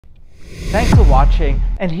Thanks for watching,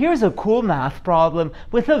 and here's a cool math problem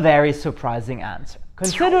with a very surprising answer.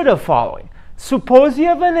 Consider the following. Suppose you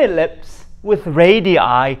have an ellipse with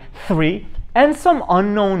radii 3 and some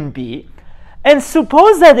unknown b, and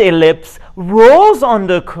suppose that ellipse rolls on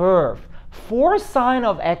the curve 4 sine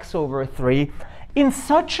of x over 3 in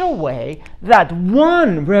such a way that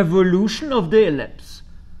one revolution of the ellipse,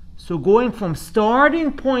 so going from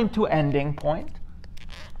starting point to ending point,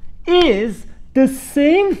 is the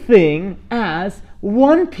same thing as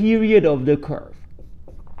one period of the curve.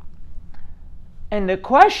 And the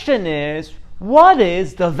question is, what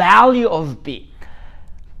is the value of b?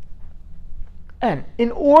 And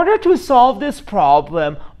in order to solve this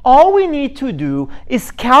problem, all we need to do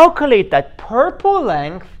is calculate that purple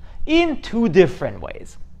length in two different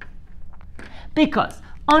ways. Because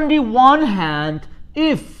on the one hand,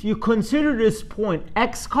 if you consider this point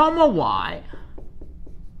x comma y,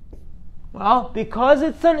 well, because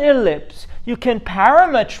it's an ellipse, you can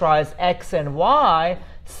parameterize x and y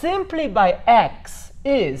simply by x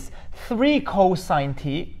is 3 cosine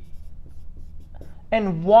t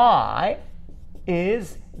and y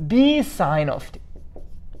is b sine of t.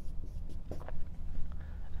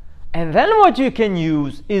 And then what you can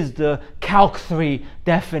use is the Calc 3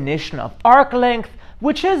 definition of arc length,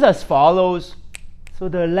 which is as follows. So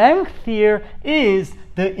the length here is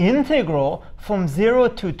the integral from 0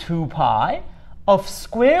 to 2 pi of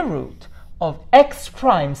square root of x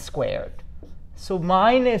prime squared, so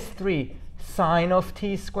minus 3 sine of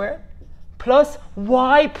t squared, plus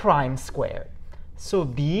y prime squared, so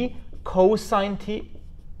b cosine t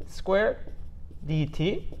squared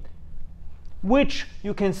dt, which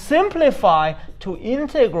you can simplify to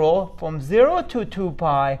integral from 0 to 2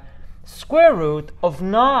 pi square root of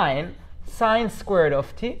 9 sine squared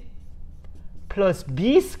of t plus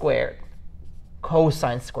b squared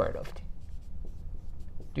cosine squared of t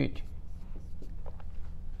dt.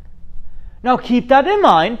 Now keep that in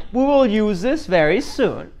mind. We will use this very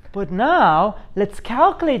soon. But now let's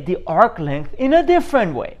calculate the arc length in a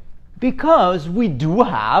different way. Because we do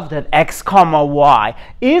have that x comma y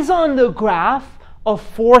is on the graph of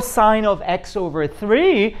 4 sine of x over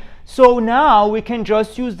 3. So now we can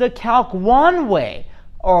just use the Calc 1 way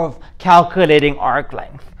of calculating arc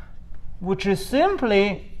length, which is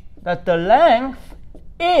simply that the length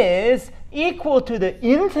is equal to the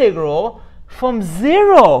integral from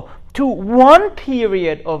 0 to 1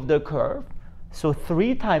 period of the curve, so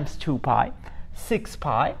 3 times 2 pi, 6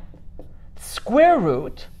 pi, square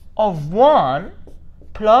root of 1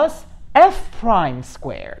 plus f prime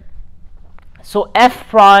squared. So f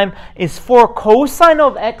prime is 4 cosine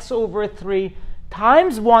of x over 3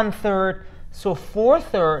 times 1/3, so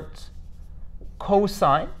 4/3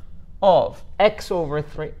 cosine of x over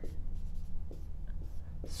 3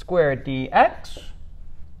 squared dx.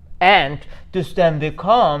 And this then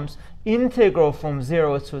becomes integral from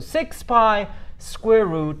 0 to 6 pi square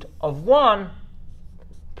root of 1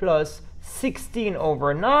 plus 16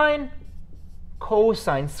 over 9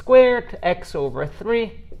 cosine squared x over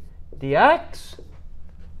 3 dx.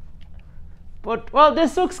 But, well,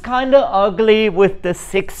 this looks kind of ugly with the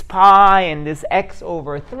 6 pi and this x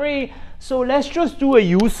over 3. So let's just do a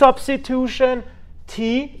u substitution.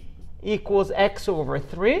 T equals x over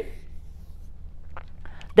 3.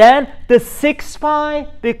 Then the 6 pi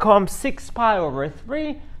becomes 6 pi over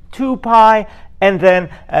 3, 2 pi, and then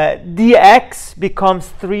dx becomes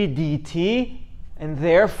 3 dt. And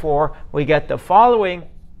therefore, we get the following.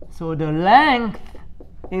 So the length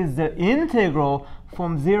is the integral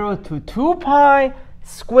from 0 to 2 pi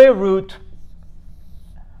square root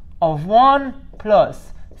of 1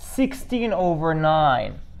 plus 16 over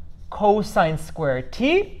 9 cosine squared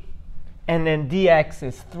t, and then dx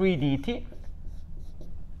is 3 dt.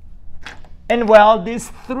 And well, this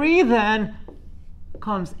 3 then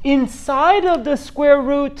comes inside of the square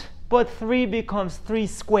root, but 3 becomes 3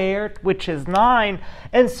 squared, which is 9.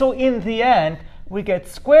 And so in the end, we get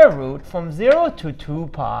square root from 0 to 2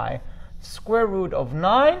 pi square root of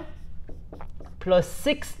 9 plus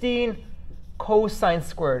 16 cosine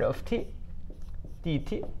squared of t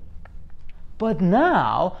dt. But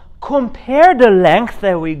now, compare the length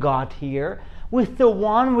that we got here with the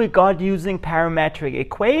one we got using parametric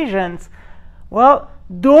equations. Well,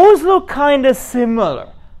 those look kind of similar.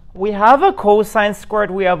 We have a cosine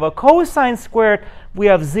squared, we have a cosine squared, we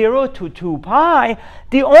have 0 to 2 pi.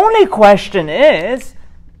 The only question is,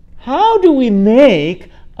 how do we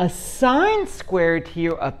make a sine squared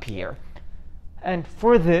here appear? And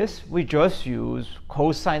for this, we just use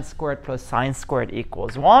cosine squared plus sine squared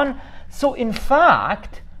equals 1. So in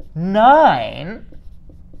fact, 9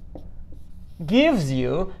 gives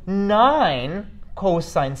you 9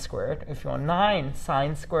 cosine squared, if you want 9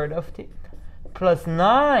 sine squared of t, plus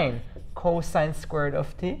 9 cosine squared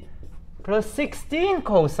of t, plus 16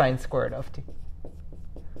 cosine squared of t.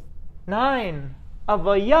 9.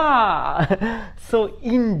 Yeah. So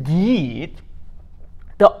indeed,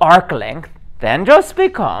 the arc length then just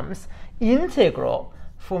becomes integral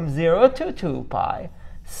from 0 to 2 pi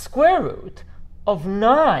square root of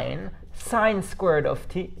 9 sine squared of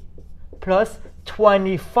t plus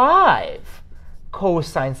 25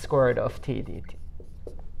 cosine squared of t dt.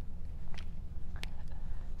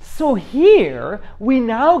 So here we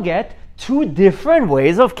now get two different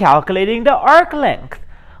ways of calculating the arc length.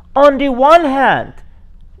 On the one hand,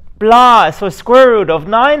 so square root of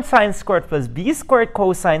 9 sine squared plus b squared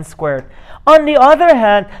cosine squared. On the other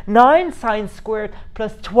hand, 9 sine squared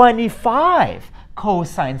plus 25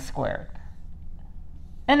 cosine squared.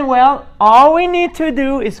 And well, all we need to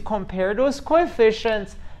do is compare those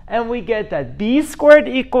coefficients, and we get that b squared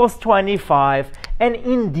equals 25, and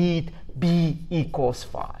indeed b equals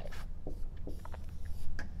 5.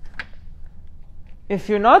 If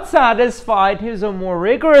you're not satisfied, here's a more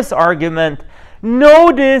rigorous argument.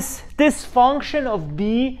 Notice this function of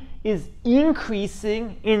b is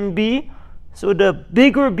increasing in b. So the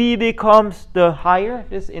bigger b becomes, the higher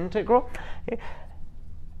this integral. Okay.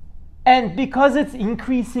 And because it's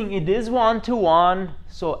increasing, it is 1-to-1.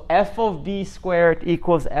 So f of b squared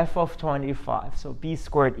equals f of 25. So b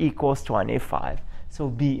squared equals 25. So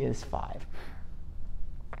b is 5.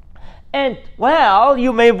 And, well,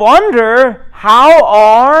 you may wonder, how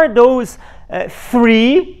are those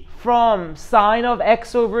 3 from sine of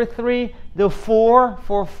x over 3, the 4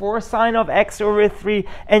 for 4 sine of x over 3,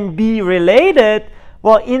 and b related?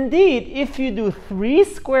 Well, indeed, if you do 3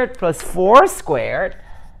 squared plus 4 squared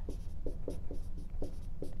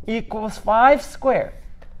equals 5 squared.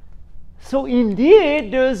 So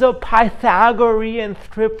indeed, there's a Pythagorean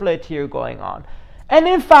triplet here going on. And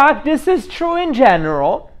in fact, this is true in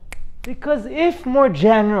general. Because if more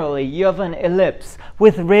generally you have an ellipse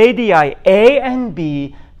with radii a and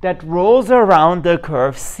b that rolls around the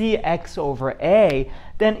curve cx over a,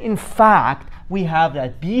 then in fact we have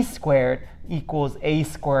that b squared equals a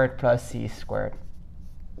squared plus c squared.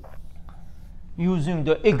 Using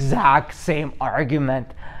the exact same argument.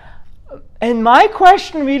 And my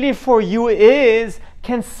question really for you is,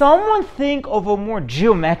 can someone think of a more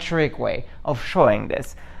geometric way of showing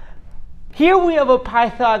this? Here we have a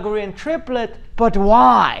Pythagorean triplet, but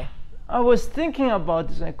why? I was thinking about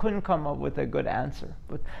this and I couldn't come up with a good answer,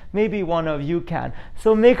 but maybe one of you can.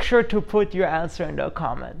 So make sure to put your answer in the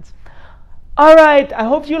comments. All right, I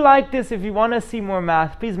hope you like this. If you want to see more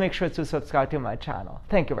math, please make sure to subscribe to my channel.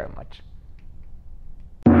 Thank you very much.